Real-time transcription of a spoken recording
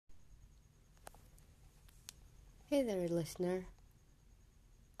Hey there, listener.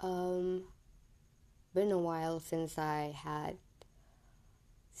 Um, been a while since I had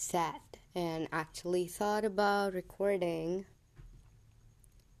sat and actually thought about recording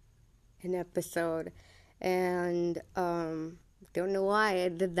an episode, and don't know why I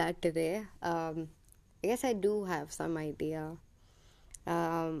did that today. I guess I do have some idea.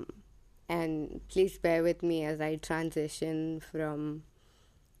 Um, and please bear with me as I transition from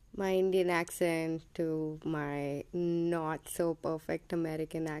my Indian accent to my not so perfect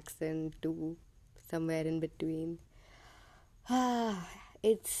American accent to somewhere in between.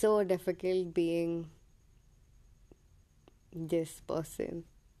 It's so difficult being this person.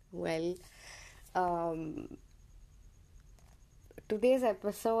 Well, um, today's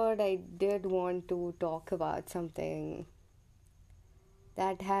episode, I did want to talk about something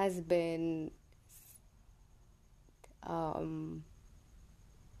that has been um,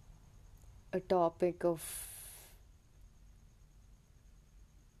 a topic of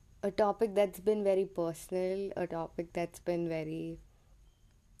a topic that's been very personal, a topic that's been very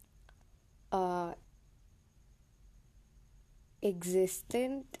uh,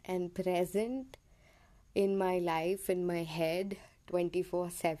 existent and present in my life, in my head,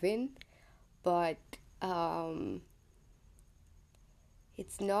 24/7. But um,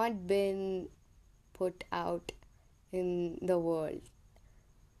 it's not been put out in the world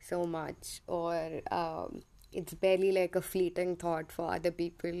so much, or it's barely like a fleeting thought for other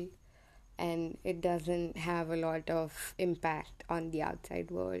people, and it doesn't have a lot of impact on the outside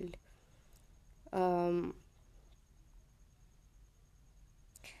world. Um,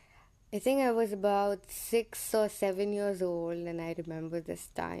 I think I was about 6 or 7 years old, and I remember this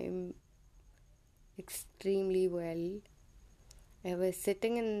time extremely well. I was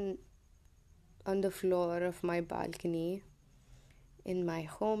sitting on the floor of my balcony in my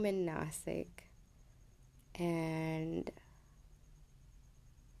home in Nasik, and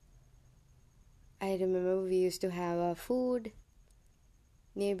I remember we used to have our food.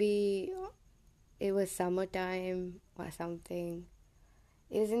 Maybe it was summertime or something.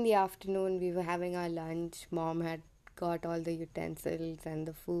 It was in the afternoon, we were having our lunch. Mom had got all the utensils and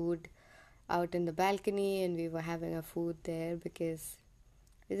the food out in the balcony, and we were having our food there because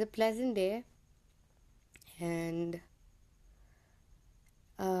it was a pleasant day. And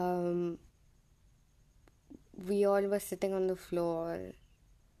um, we all were sitting on the floor,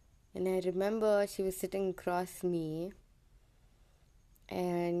 and I remember she was sitting across me,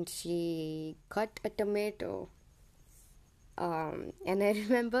 and she cut a tomato. And I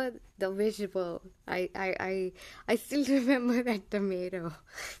remember the visual. I still remember that tomato,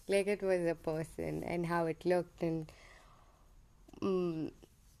 like it was a person, and how it looked, and um,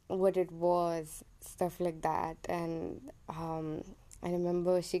 what it was, stuff like that. And I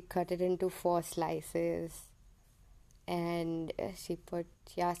remember she cut it into 4 slices, and she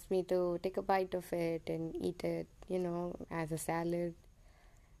asked me to take a bite of it and eat it, as a salad.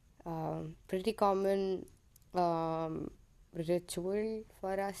 Pretty common ritual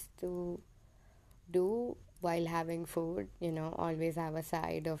for us to do while having food. Always have a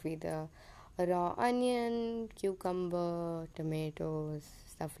side of either a raw onion, cucumber, tomatoes,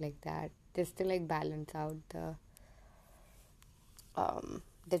 stuff like that, just to like balance out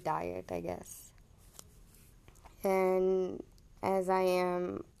the diet, I guess. And as I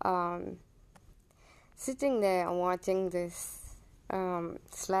am sitting there watching this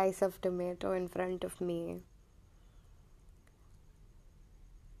slice of tomato in front of me,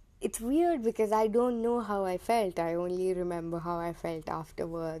 it's weird because I don't know how I felt. I only remember how I felt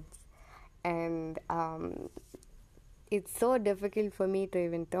afterwards. And it's so difficult for me to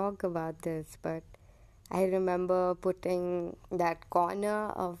even talk about this, but I remember putting that corner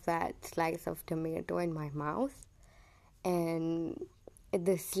of that slice of tomato in my mouth, and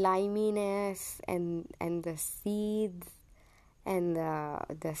the sliminess and the seeds and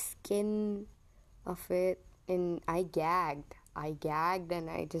the skin of it, and I gagged, and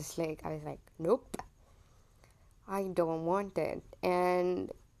I was like, nope, I don't want it.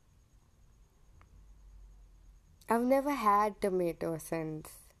 And I've never had tomato since.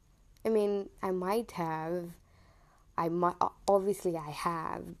 I mean, I might have. Obviously I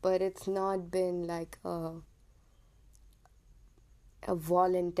have, but it's not been like a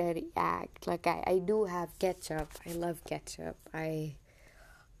voluntary act. Like I do have ketchup. I love ketchup. I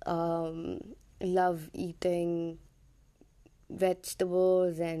love eating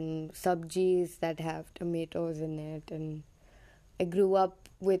vegetables and sabjis that have tomatoes in it. And I grew up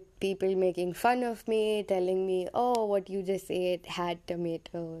with people making fun of me, telling me, oh, what you just ate had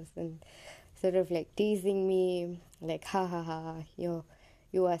tomatoes, and sort of like teasing me, like, ha ha ha,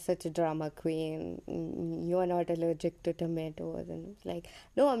 you are such a drama queen. You are not allergic to tomatoes. And it's like,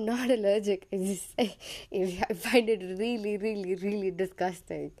 no, I'm not allergic. It's just, I find it really, really, really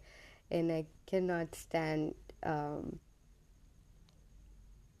disgusting. And um,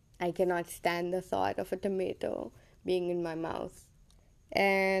 I cannot stand the thought of a tomato being in my mouth.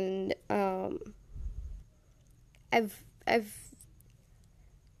 And I've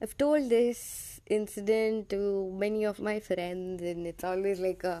I've told this incident to many of my friends, and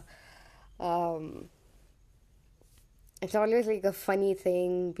um, it's always like a funny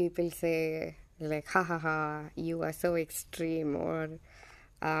thing. People say like, "Ha ha ha, you are so extreme," or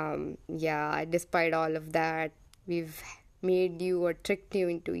 "Yeah, despite all of that, we've made you or tricked you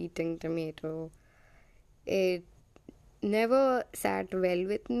into eating tomato." It never sat well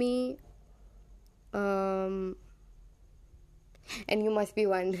with me. Um, And you must be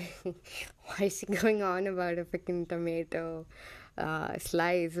wondering why is she going on about a freaking tomato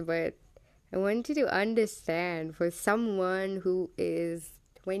slice? But I want you to understand, for someone who is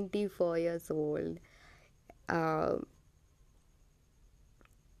 24 years old, uh,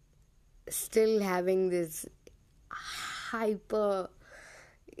 still having this hyper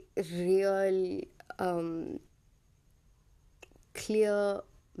real, um, clear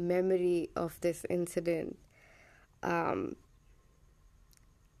memory of this incident, um,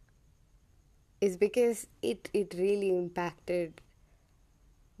 is because it really impacted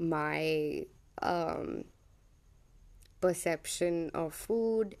my um, perception of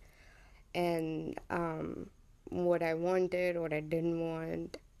food and what I wanted, what I didn't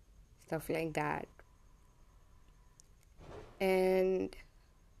want, stuff like that. And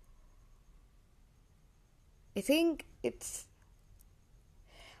I think it's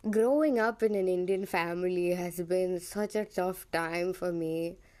growing up in an Indian family has been such a tough time for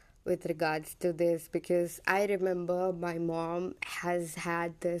me with regards to this, because I remember my mom has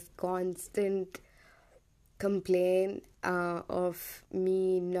had this constant complaint of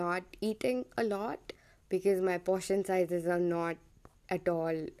me not eating a lot because my portion sizes are not at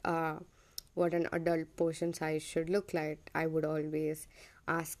all what an adult portion size should look like. I would always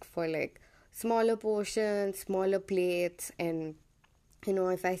ask for like smaller portions, smaller plates, and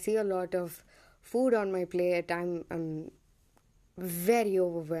if I see a lot of food on my plate, I'm very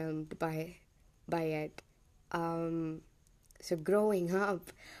overwhelmed by it. Um, so growing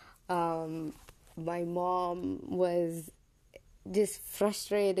up, um, my mom was just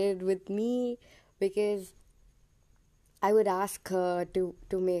frustrated with me because I would ask her to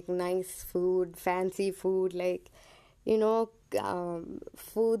make nice food, fancy food, like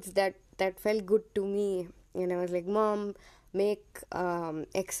foods that felt good to me. And I was like, Mom, make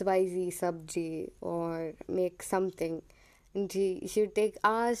XYZ sabji or make something. And she would take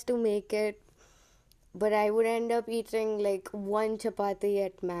hours to make it, but I would end up eating like one chapati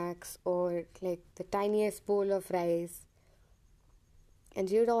at max or like the tiniest bowl of rice. And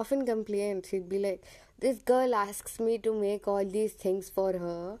she would often complain. She'd be like, this girl asks me to make all these things for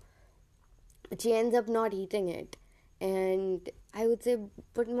her, but she ends up not eating it. And I would say,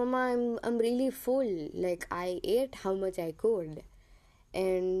 but Mama, I'm really full. Like, I ate how much I could.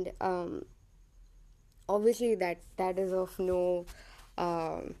 And obviously that is of no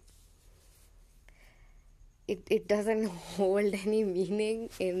um, it doesn't hold any meaning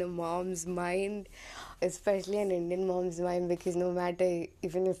in a mom's mind, especially an Indian mom's mind, because no matter,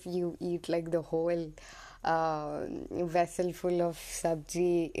 even if you eat like the whole vessel full of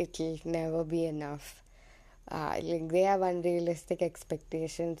sabji, it'll never be enough. Like they have unrealistic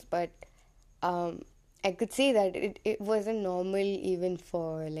expectations, but um, I could see that it wasn't normal even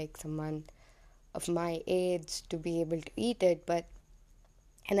for like someone of my age to be able to eat it. But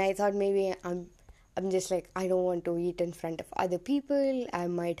and I thought maybe I'm just like, I don't want to eat in front of other people. I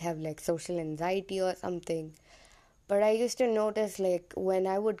might have like social anxiety or something. But I used to notice like when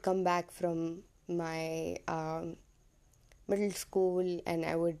I would come back from my middle school and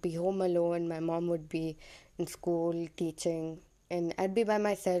I would be home alone, my mom would be in school teaching, and I'd be by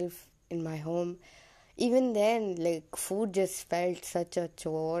myself in my home. Even then, like food just felt such a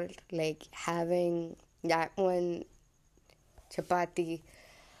chore, like having that one chapati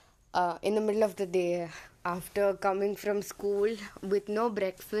in the middle of the day after coming from school with no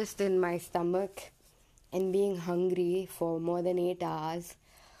breakfast in my stomach and being hungry for more than 8 hours.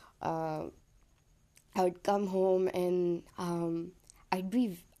 Uh, I would come home and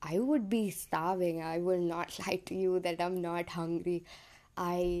I would be starving. I will not lie to you that I'm not hungry.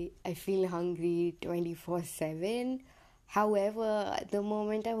 I feel hungry 24/7. However, the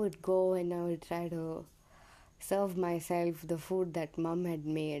moment I would go and I would try to serve myself the food that mom had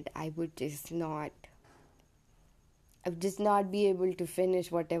made, I would just not I would just not be able to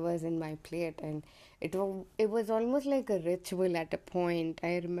finish whatever's in my plate, and it was almost like a ritual at a point.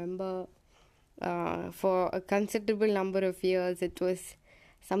 I remember for a considerable number of years, it was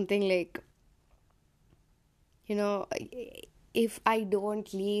something like, you know, if I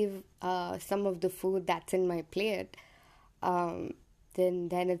don't leave some of the food that's in my plate, um, then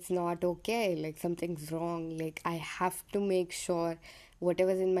it's not okay. Like something's wrong. Like I have to make sure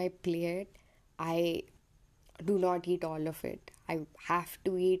whatever's in my plate, I do not eat all of it. I have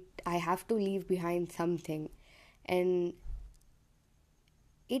to eat. I have to leave behind something, and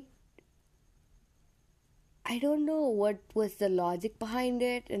it I don't know what was the logic behind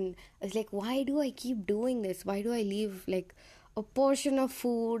it. And I was like, why do I keep doing this? Why do I leave like a portion of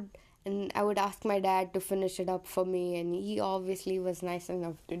food? And I would ask my dad to finish it up for me, and he obviously was nice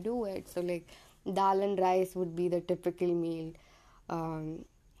enough to do it. So, like, dal and rice would be the typical meal um,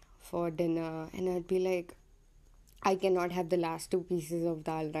 for dinner. And I'd be like, I cannot have the last two pieces of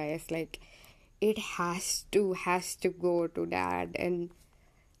dal rice. Like, it has to go to dad. And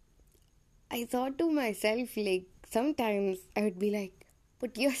I thought to myself, like, sometimes I would be like,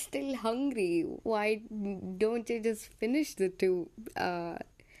 but you're still hungry. Why don't you just finish the two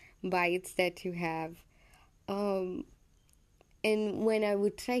bites that you have? Um, and when I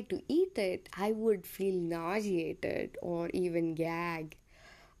would try to eat it, I would feel nauseated or even gag.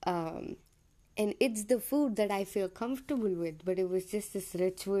 Um, and it's the food that I feel comfortable with, but it was just this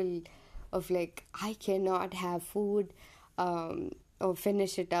ritual of like, I cannot have food or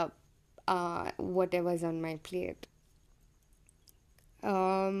finish it up, whatever's on my plate.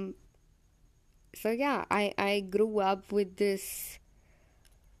 Um, so yeah, I grew up with this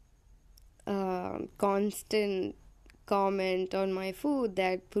constant comment on my food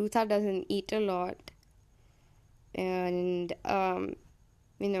that Pruta doesn't eat a lot, and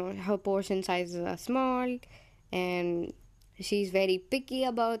her portion sizes are small, and she's very picky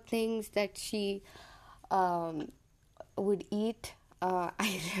about things that she um, would eat.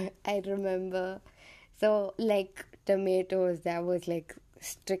 I remember, so like tomatoes, that was like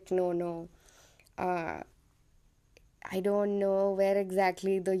strict no. Uh, I don't know where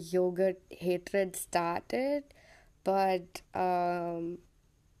exactly the yogurt hatred started, but I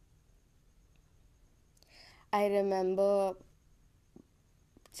remember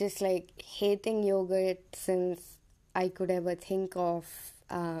just like hating yogurt since I could ever think of,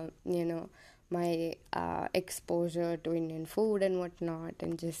 my exposure to Indian food and whatnot,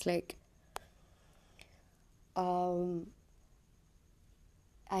 and just like, um,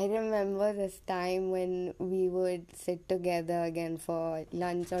 I remember this time when we would sit together again for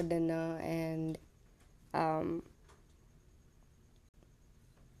lunch or dinner, and um,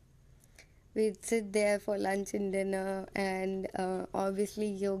 we'd sit there for lunch and dinner, and obviously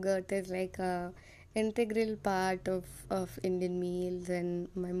yogurt is like a integral part of Indian meals, and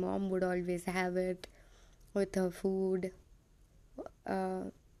my mom would always have it with her food. Uh,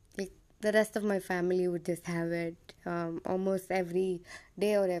 like the rest of my family would just have it almost every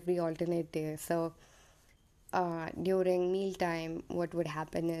day or every alternate day. So during mealtime, what would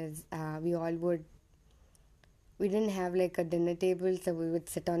happen is we didn't have like a dinner table, so we would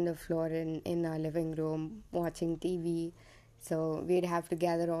sit on the floor in our living room watching TV. So we'd have to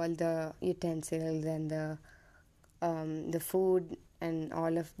gather all the utensils and the food and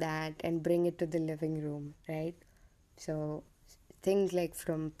all of that and bring it to the living room, right? So things like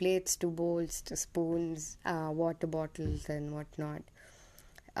from plates to bowls to spoons, water bottles and whatnot.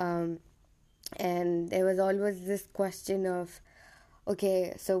 Um, and there was always this question of,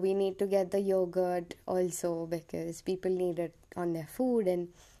 okay, so we need to get the yogurt also because people need it on their food, and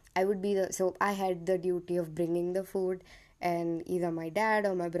I had the duty of bringing the food, and either my dad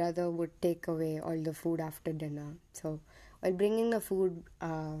or my brother would take away all the food after dinner. So while bringing the food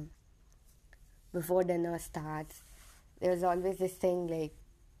before dinner starts, there was always this thing like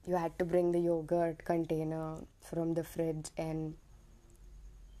you had to bring the yogurt container from the fridge, and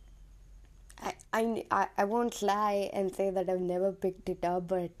I won't lie and say that I've never picked it up,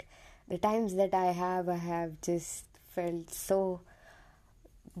 but the times that I have just felt so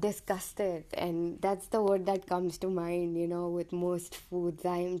disgusted, and that's the word that comes to mind, with most foods.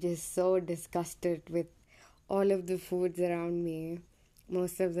 I'm just so disgusted with all of the foods around me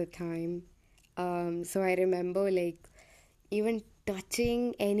most of the time. So I remember like even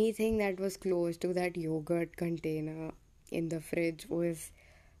touching anything that was close to that yogurt container in the fridge was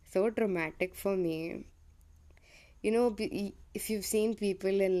so traumatic for me. If you've seen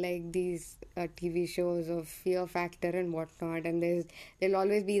people in like these TV shows of Fear Factor and whatnot, and there'll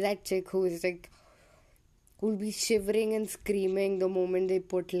always be that chick who'll be shivering and screaming the moment they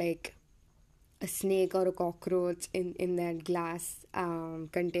put like a snake or a cockroach in that glass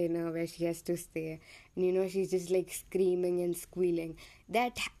container where she has to stay. And she's just like screaming and squealing.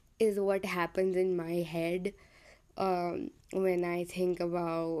 That is what happens in my head when I think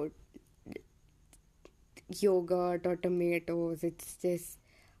about yogurt or tomatoes. It's just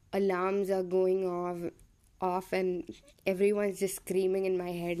alarms are going off and everyone's just screaming in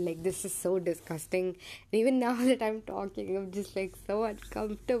my head like this is so disgusting. And even now that I'm talking, I'm just like so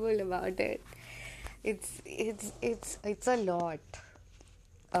uncomfortable about it. It's a lot.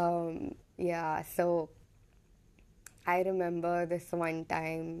 Yeah, so I remember this one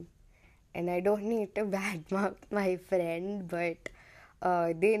time, and I don't need to badmouth my friend, but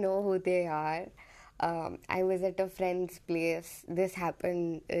they know who they are. I was at a friend's place. This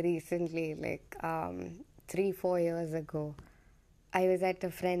happened recently, like 3, 4 years ago. I was at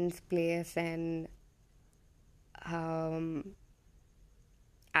a friend's place, and um,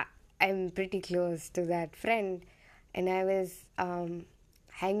 I, I'm pretty close to that friend, and I was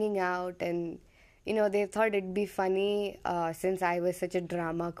hanging out, and they thought it'd be funny since I was such a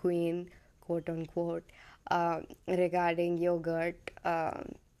drama queen, quote unquote, regarding yogurt.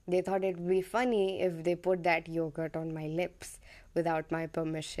 They thought it'd be funny if they put that yogurt on my lips without my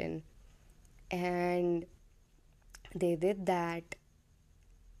permission, and they did that.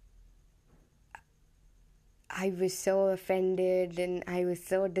 I was so offended and I was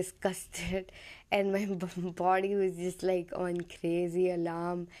so disgusted, and my body was just like on crazy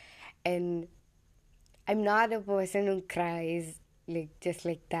alarm. And I'm not a person who cries like just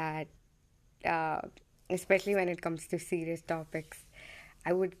like that, uh, especially when it comes to serious topics.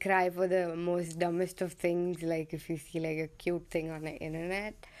 I would cry for the most dumbest of things, like if you see like a cute thing on the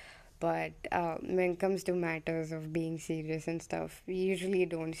internet. But when it comes to matters of being serious and stuff, you usually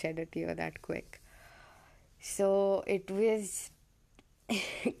don't shed a tear that quick. So it was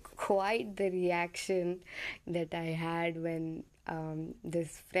quite the reaction that I had when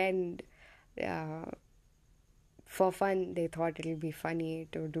this friend, uh, for fun, they thought it'll be funny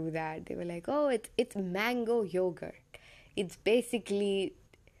to do that. They were like, "Oh, it's mango yogurt. It's basically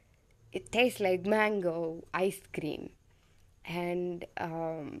it tastes like mango ice cream," and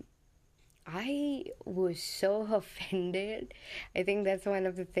I was so offended. I think that's one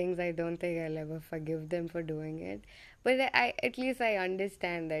of the things I don't think I'll ever forgive them for doing it. But at least I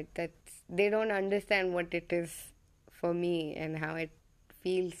understand that they don't understand what it is for me and how it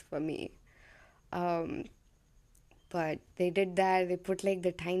feels for me. Um, but they did that. They put like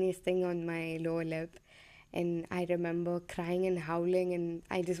the tiniest thing on my lower lip, and I remember crying and howling, and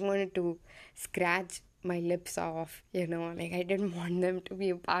I just wanted to scratch my lips off, like I didn't want them to be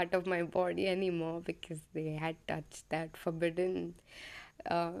a part of my body anymore because they had touched that forbidden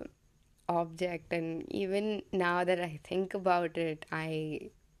uh, object. And even now that I think about it, I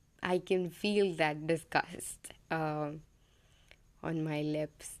can feel that disgust on my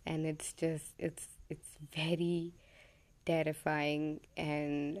lips, and it's very terrifying.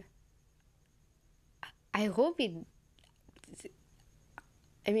 And I hope it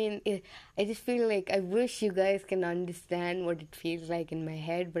I mean, I just feel like I wish you guys can understand what it feels like in my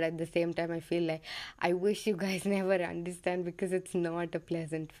head, but at the same time, I feel like I wish you guys never understand because it's not a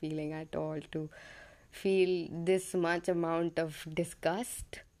pleasant feeling at all to feel this much amount of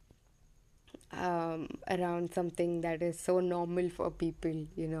disgust around something that is so normal for people.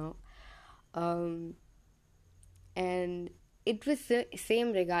 Um, and it was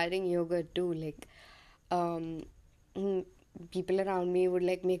same regarding yoga too. Like, um, mm, people around me would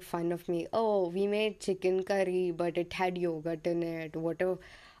like make fun of me. Oh, we made chicken curry, but it had yogurt in it. What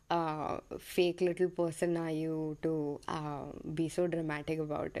a fake little person are you to be so dramatic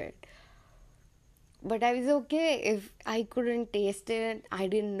about it? But I was okay if I couldn't taste it. I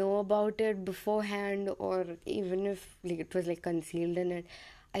didn't know about it beforehand, or even if like it was like concealed in it.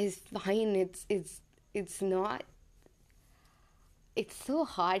 I was fine. It's not. It's so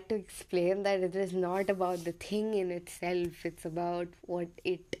hard to explain that it is not about the thing in itself. It's about what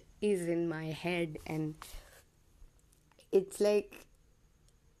it is in my head, and it's like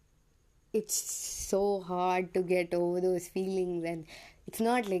it's so hard to get over those feelings. And it's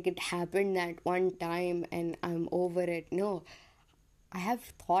not like it happened that one time and I'm over it. No, I have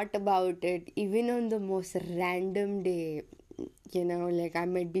thought about it even on the most random day. Like I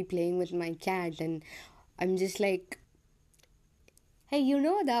might be playing with my cat and I'm just like, hey,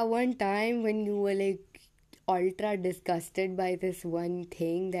 that one time when you were like ultra disgusted by this one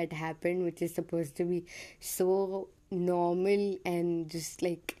thing that happened, which is supposed to be so normal and just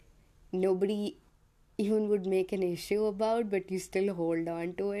like nobody even would make an issue about, but you still hold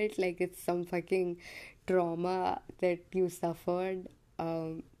on to it like it's some fucking trauma that you suffered.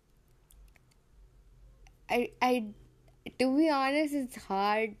 I to be honest, it's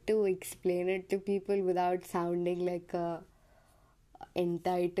hard to explain it to people without sounding like a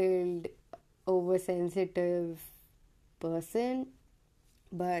entitled, oversensitive person.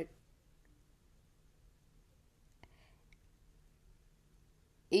 But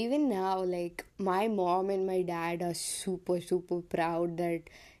even now, like my mom and my dad are super proud that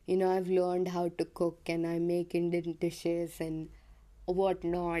I've learned how to cook and I make Indian dishes and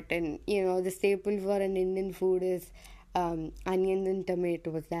whatnot. And the staple for an Indian food is onions and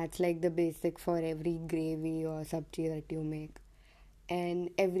tomatoes. That's like the basic for every gravy or sabji that you make. And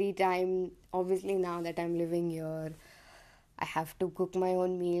every time, obviously, now that I'm living here, I have to cook my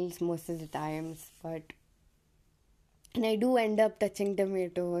own meals most of the times. But and I do end up touching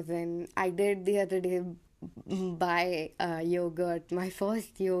tomatoes, and I did the other day buy yogurt, my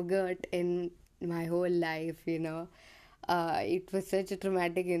first yogurt in my whole life. It was such a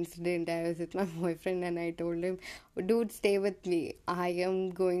traumatic incident. I was with my boyfriend and I told him, dude, stay with me. I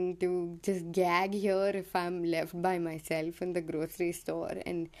am going to just gag here if I'm left by myself in the grocery store.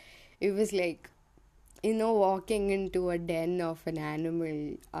 And it was like, walking into a den of an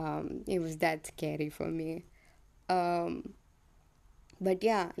animal. It was that scary for me. Um, but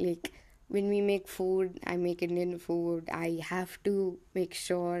yeah, like when we make food, I make Indian food, I have to make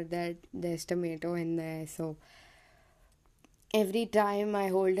sure that there's tomato in there. So every time I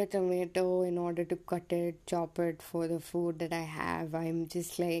hold a tomato in order to cut it, chop it for the food that I have, I'm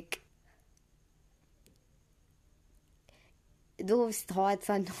just like, those thoughts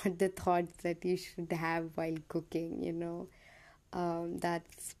are not the thoughts that you should have while cooking.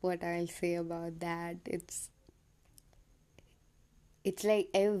 That's what I'll say about that. It's like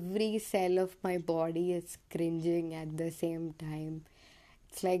every cell of my body is cringing at the same time.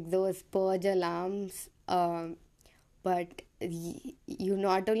 It's like those purge alarms, but you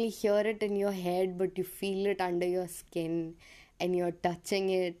not only hear it in your head, but you feel it under your skin and you're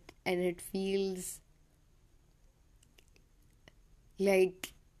touching it, and it feels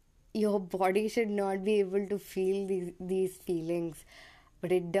like your body should not be able to feel these feelings,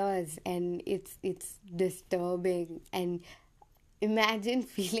 but it does, and it's disturbing. And imagine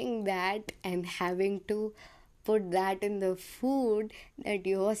feeling that and having to put that in the food that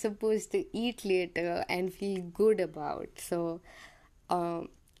you're supposed to eat later and feel good about. So um,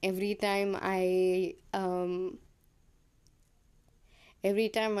 every time I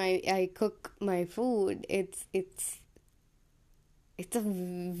cook my food, it's a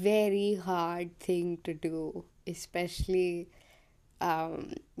very hard thing to do, especially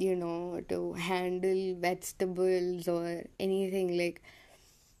to handle vegetables or anything. Like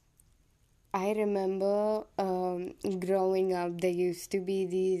I remember growing up, there used to be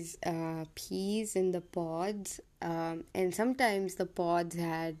these peas in the pods, and sometimes the pods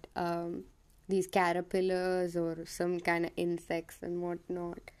had these caterpillars or some kind of insects and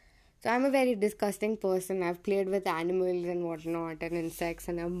whatnot. So I'm a very disgusting person. I've played with animals and whatnot and insects,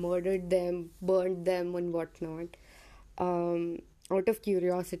 and I've murdered them, burned them, and whatnot. Um, Out of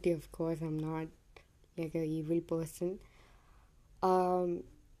curiosity, of course, I'm not like a evil person. Um,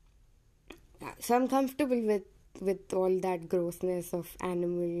 so I'm comfortable with all that grossness of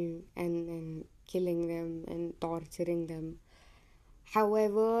animal and killing them and torturing them.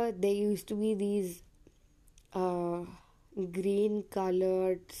 However, there used to be these uh, green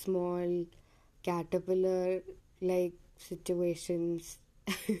colored small caterpillar like situations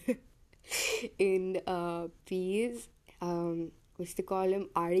in peas. We used to call him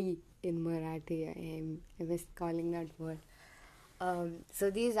Ari in Marathi. I was calling that word. So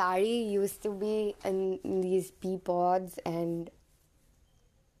these Ari used to be in these pea pods, and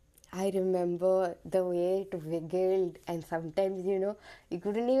I remember the way it wiggled, and sometimes you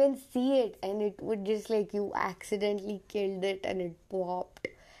couldn't even see it, and it would just like you accidentally killed it and it popped,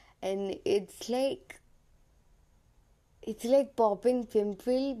 and it's like popping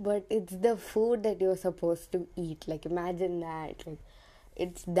pimple, but it's the food that you're supposed to eat. Like imagine that, like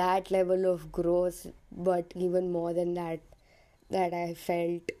it's that level of gross, but even more than that, that I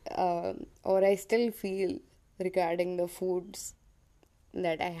felt, or I still feel regarding the foods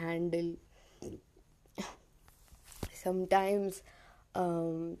that I handle. Sometimes,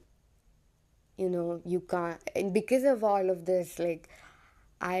 um, you can't, and because of all of this, like,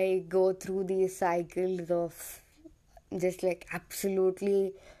 I go through these cycles of just like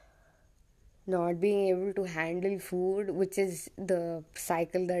absolutely not being able to handle food, which is the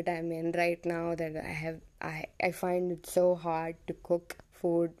cycle that I'm in right now. That I find it so hard to cook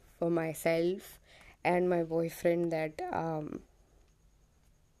food for myself and my boyfriend that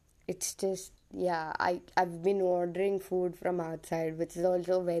it's just, yeah, I've been ordering food from outside, which is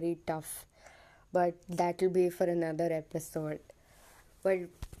also very tough. but that'll be for another episode. But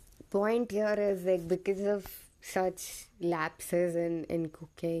point here is like because of such lapses in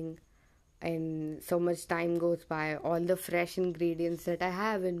cooking and so much time goes by, all the fresh ingredients that I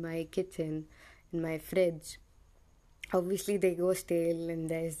have in my kitchen, in my fridge, obviously they go stale and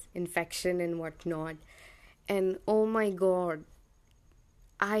there's infection and whatnot. And oh my god,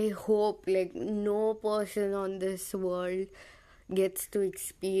 I hope like no person on this world gets to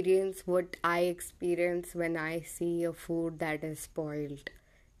experience what I experience when I see a food that is spoiled.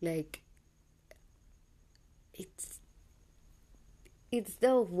 Like it's it's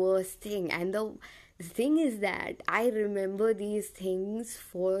the worst thing, and the thing is that I remember these things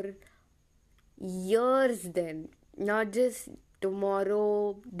for years then, not just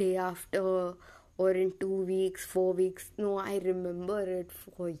tomorrow, day after, or in 2 weeks, 4 weeks. No, I remember it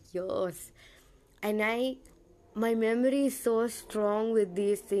for years. And my memory is so strong with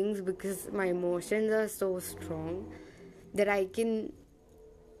these things because my emotions are so strong that I can,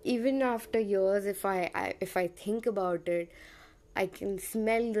 even after years, if I think about it, I can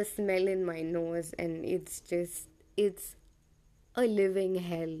smell the smell in my nose, and it's a living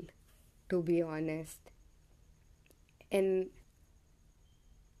hell, to be honest. And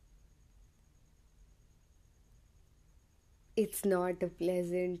it's not a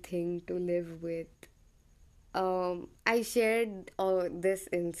pleasant thing to live with. I shared this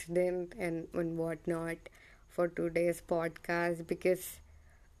incident and whatnot for today's podcast because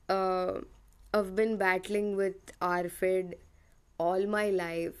uh, I've been battling with ARFID all my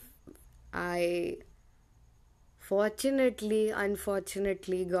life. I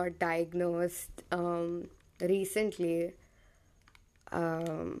unfortunately, got diagnosed recently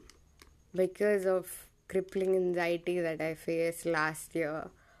um, because of crippling anxiety that I faced last year.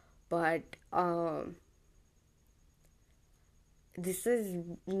 But this has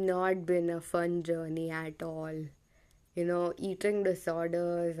not been a fun journey at all. You know, eating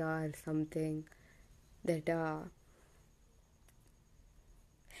disorders are something that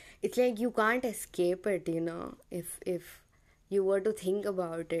it's like you can't escape it, you know, if you were to think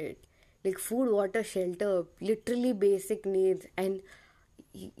about it. Like food, water, shelter, literally basic needs, and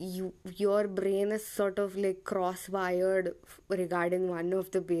your brain is sort of like cross-wired regarding one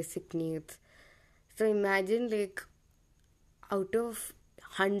of the basic needs. So imagine like out of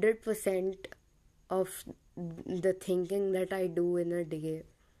 100% of the thinking that I do in a day,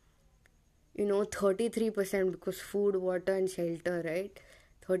 33%, because food, water, and shelter, right?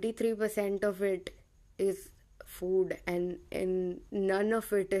 33% of it is food, and none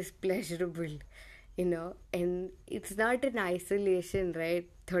of it is pleasurable, and it's not in isolation, right?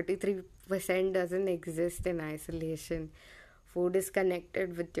 33% doesn't exist in isolation. Food is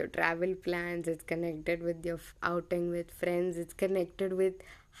connected with your travel plans, it's connected with your outing with friends, it's connected with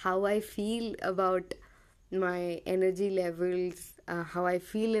how I feel about my energy levels, how I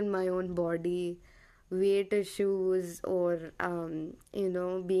feel in my own body, weight issues, or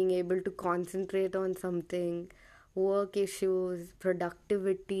being able to concentrate on something, work issues,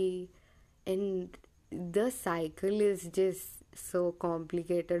 productivity, and the cycle is just so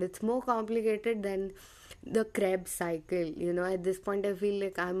complicated. It's more complicated than the Krebs cycle. At this point, I feel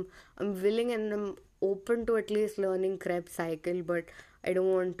like I'm willing and I'm open to at least learning Krebs cycle, but I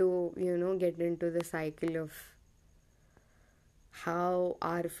don't want to, get into the cycle of how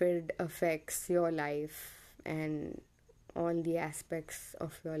RFID affects your life and all the aspects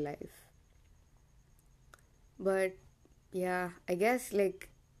of your life. But yeah, I guess like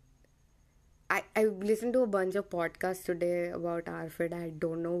I listened to a bunch of podcasts today about RFID. I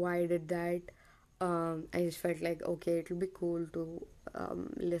don't know why I did that. I just felt like, okay, it'll be cool to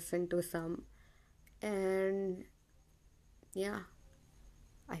listen to some. And yeah,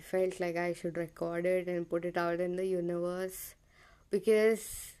 I felt like I should record it and put it out in the universe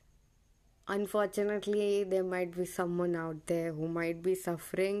because unfortunately there might be someone out there who might be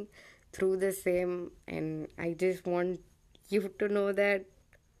suffering through the same, and I just want you to know that,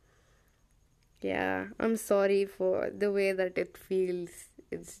 yeah, I'm sorry for the way that it feels.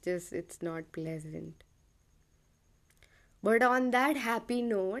 It's not pleasant. But on that happy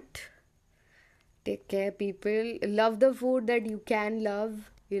note, take care, people. Love the food that you can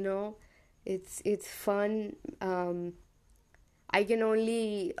love. It's fun. I can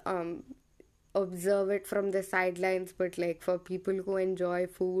only observe it from the sidelines, but like for people who enjoy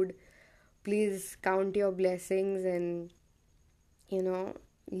food, please count your blessings and you know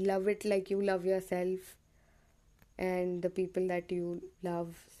love it like you love yourself and the people that you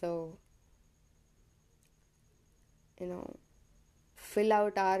love. So you know fill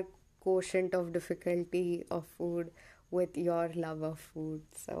out our quotient of difficulty of food with your love of food.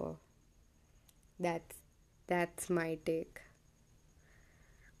 So That's that's my take.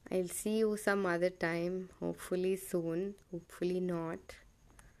 I'll see you some other time, hopefully soon, hopefully not.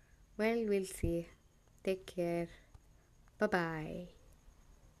 Well, we'll see. Take care. Bye bye.